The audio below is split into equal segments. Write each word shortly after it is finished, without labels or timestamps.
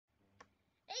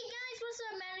what's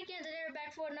up, mannequins? And we're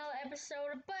back for another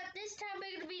episode. But this time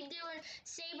we're gonna be doing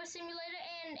Saber Simulator.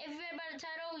 And if you read by the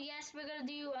title, yes, we're gonna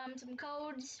do some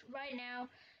codes right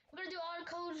now. We're gonna do all the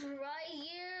codes right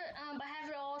here. I have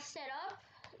it all set up.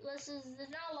 There's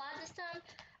not a lot this time.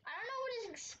 I don't know what is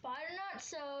expired or not,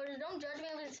 so don't judge me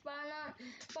if it's expired or not.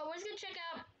 But we're just gonna check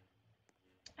out.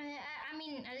 I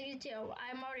mean, as you can tell,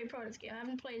 I'm already pro this game. I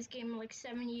haven't played this game in like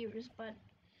 7 years, but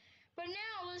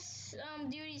now let's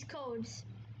do these codes.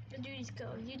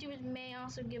 YouTubers may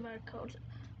also give out codes.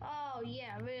 Oh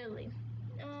yeah, really.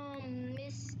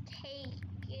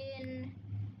 Mistaken.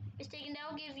 That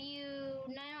will give you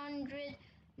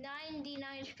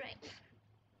 999 strength.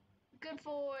 Good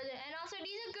for and also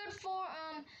these are good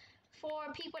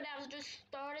for people that have just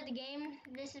started the game.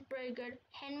 This is pretty good.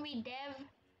 Henry Dev,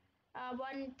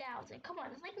 1000. Come on,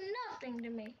 it's like nothing to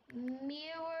me.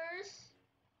 Mirrors.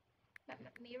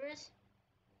 Mirrors.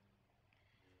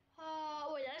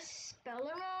 Wait, did I spell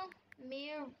it wrong?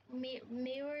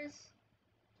 Mirrors.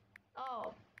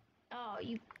 Oh,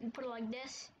 you put it like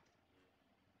this.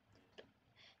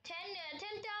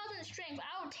 10,000 strength.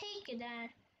 I'll take it then.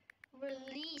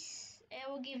 Release. It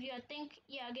will give you, I think,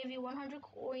 yeah, I'll give you 100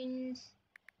 coins.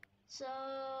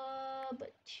 Sub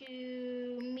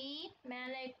to me,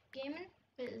 Manic Gaming.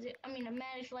 I mean, a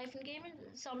Manic Life in Gaming.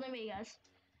 Something to me, guys.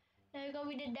 There you go.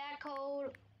 We did that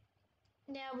code.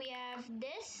 Now we have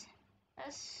this.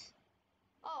 That's.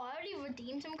 Oh, I already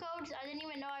redeemed some codes. I didn't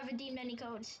even know I redeemed any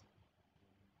codes.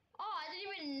 Oh, I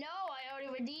didn't even know I already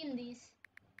redeemed these.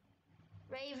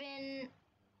 Raven.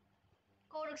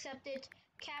 Code accepted.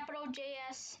 Capital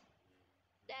JS.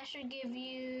 That should give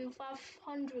you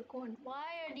 500 coins. Why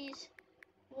are these?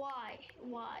 Why?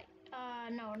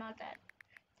 No, not that.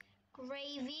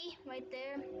 Gravy, right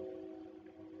there.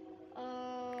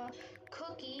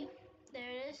 Cookie. There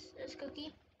it is. There's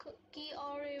Cookie. Cookie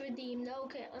already redeemed.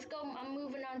 Okay, let's go. I'm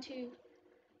moving on to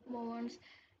more ones.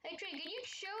 Hey Trey, can you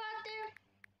show out there?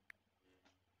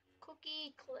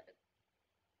 Cookie click.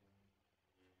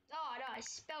 Oh no, I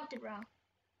spelled it wrong.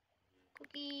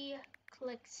 Cookie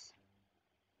clicks.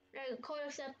 There you go. Code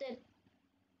accepted.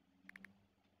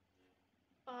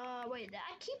 Wait,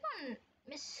 I keep on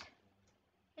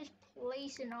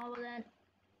misplacing all of that.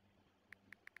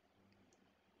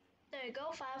 There you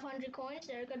go, 500 coins.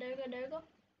 There you go.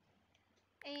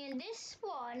 And this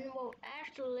one will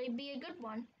actually be a good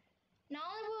one. Not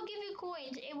only will it give you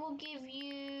coins, it will give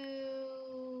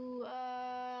you,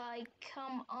 like,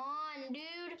 come on,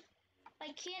 dude.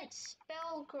 I can't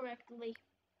spell correctly.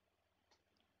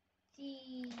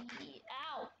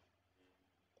 Ow.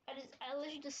 I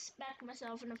literally just smacked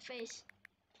myself in the face.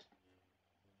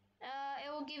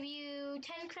 It will give you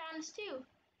 10 crowns too.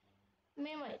 I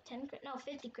mean, wait,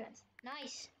 50 crowns.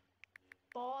 Nice.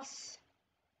 Boss.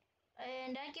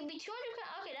 And that can be 200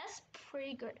 crowns. Okay, that's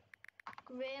pretty good.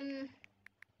 Grim.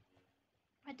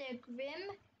 Right there,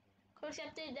 Grim. Code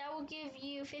accepted. That will give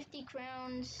you 50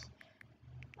 crowns.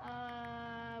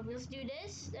 Let's do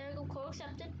this. There we go, code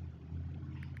accepted.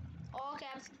 All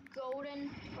caps,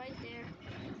 golden, right there.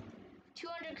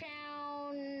 200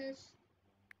 crowns.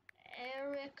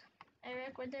 Eric,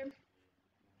 right there.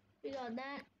 We got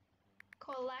that.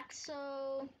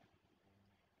 Colaxo.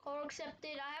 Code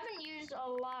accepted. I haven't used a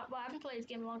lot. Well, I haven't played this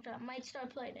game in a long time. Might start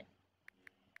playing it.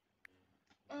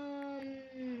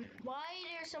 Why are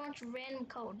there so much random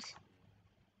codes?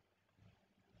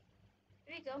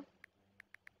 Here we go.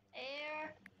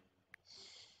 Air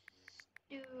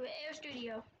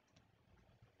Studio.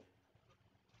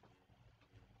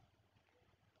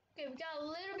 Okay, we got a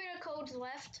little bit of codes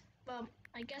left, but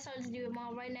I guess I'll just do them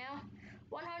all right now.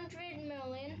 100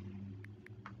 million.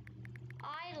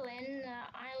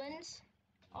 Islands.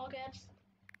 All caps.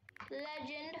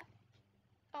 Legend.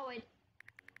 Oh wait.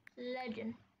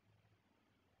 Legend.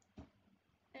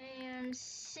 And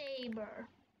saber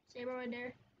right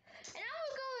there. And I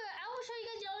will show you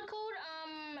guys the other code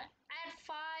at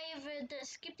 5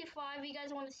 skip to 5 if you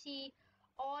guys want to see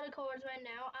all the codes right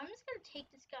now. I'm just gonna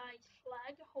take this guy's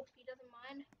flag. Hope he doesn't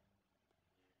mind.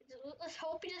 Let's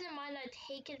hope he doesn't mind that I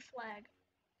take his flag.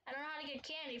 I don't know how to get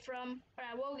candy from, but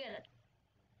I will get it.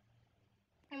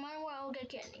 No matter what, I'll get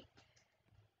candy.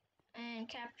 And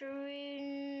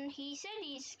capturing. He said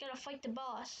he's gonna fight the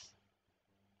boss.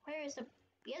 Where is the?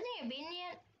 He hasn't even beaten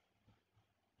yet.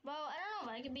 Well, I don't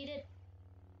know if I can beat it.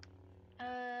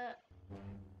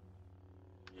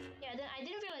 Yeah, then I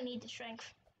didn't really need the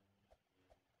strength.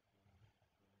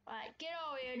 Alright, get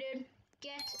over here, dude.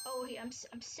 Get over here. I'm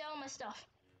selling my stuff.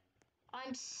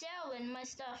 I'm selling my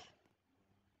stuff.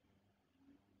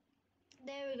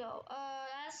 There we go.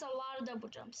 That's a lot of double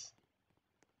jumps.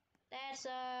 That's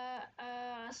a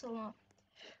lot.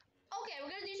 Okay,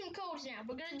 some codes now.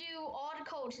 We're gonna do all the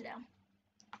codes now.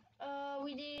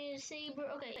 We did saber.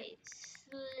 Okay,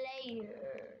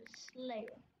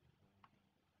 Slayer.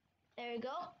 There we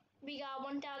go. We got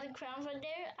 1,000 crowns right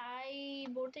there. I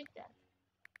will take that.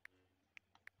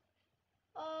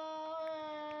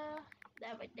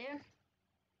 That right there.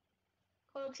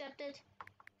 Code accepted.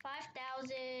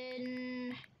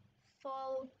 5,000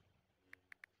 followers.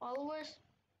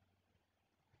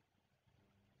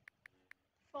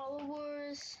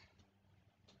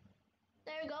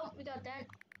 There we go. We got that.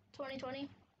 2020.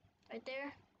 Right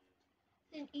there.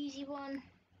 An easy one.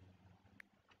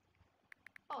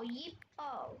 Oh, yeep.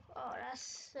 Oh,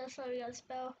 that's what we gotta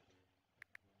spell.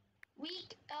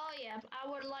 Week. Oh yeah. I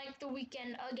would like the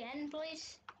weekend again,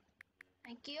 please.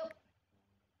 Thank you.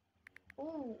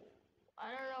 Ooh.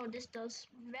 I don't know what this does.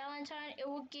 Valentine. It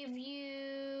will give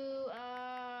you.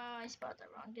 I spelled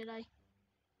that wrong. Did I?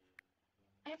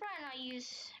 I should probably not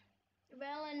use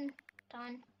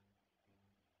Valentine.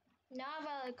 Not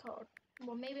valid code.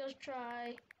 Well, maybe I'll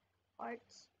try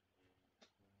hearts.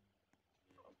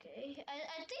 Okay.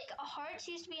 I think hearts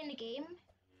used to be in the game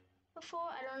before.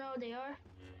 I don't know what they are.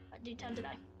 Dude, time to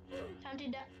die. Time to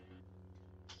die.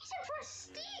 He's a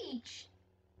prestige!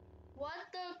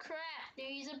 What the crap? Dude,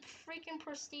 he's a freaking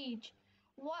prestige.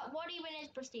 What even is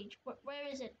prestige? Where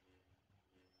is it?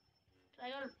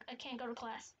 I can't go to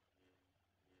class.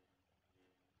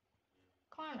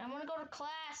 Come on, I wanna go to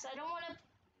class. I don't wanna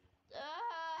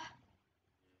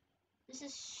this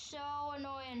is so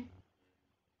annoying.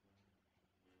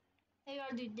 I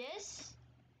gotta do this.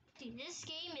 Dude, this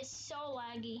game is so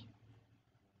laggy.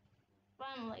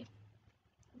 Finally.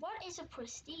 What is a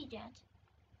prestige at?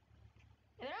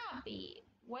 It better not be.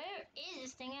 Where is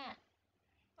this thing at?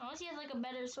 Unless he has like a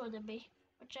better sword than me.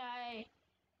 Which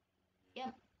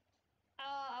yep.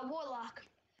 A warlock.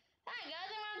 Alright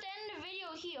guys, I'm about to end the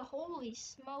video here. Holy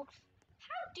smokes.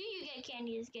 How do you get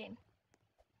candy in this game?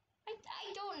 I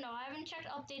don't know. I haven't checked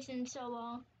updates in so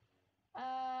long.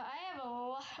 I have a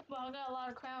lot, well, I got a lot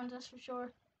of crowns, that's for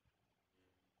sure.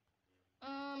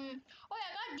 Oh yeah, I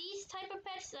got these type of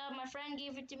pets. My friend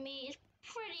gave it to me. It's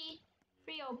pretty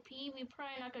OP. We're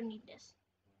probably not gonna need this.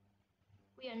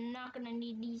 We are not gonna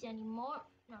need these anymore.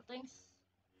 No thanks.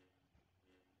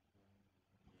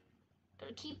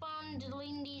 Gotta keep on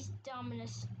deleting these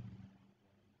Dominus.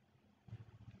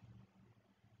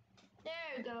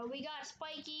 There we go. We got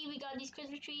Spiky. We got these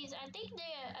Christmas trees. I think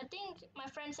my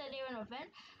friend said they were an event.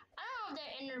 I don't know if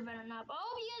they're in an event or not. But I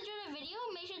hope you guys enjoyed the video.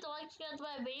 Make sure to like, subscribe to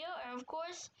my video, and of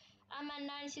course, I'm at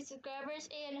 96 subscribers.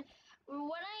 And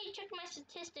when I check my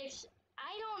statistics,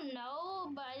 I don't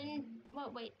know, but I didn't. Well,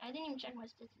 wait, I didn't even check my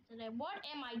statistics today. What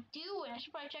am I doing? I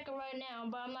should probably check it right now,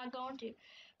 but I'm not going to.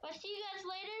 But see you guys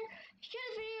later. Share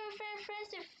this video with friends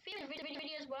to feel the video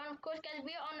as well. And of course, guys,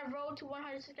 we are on the road to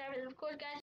 100 subscribers. And of course, guys.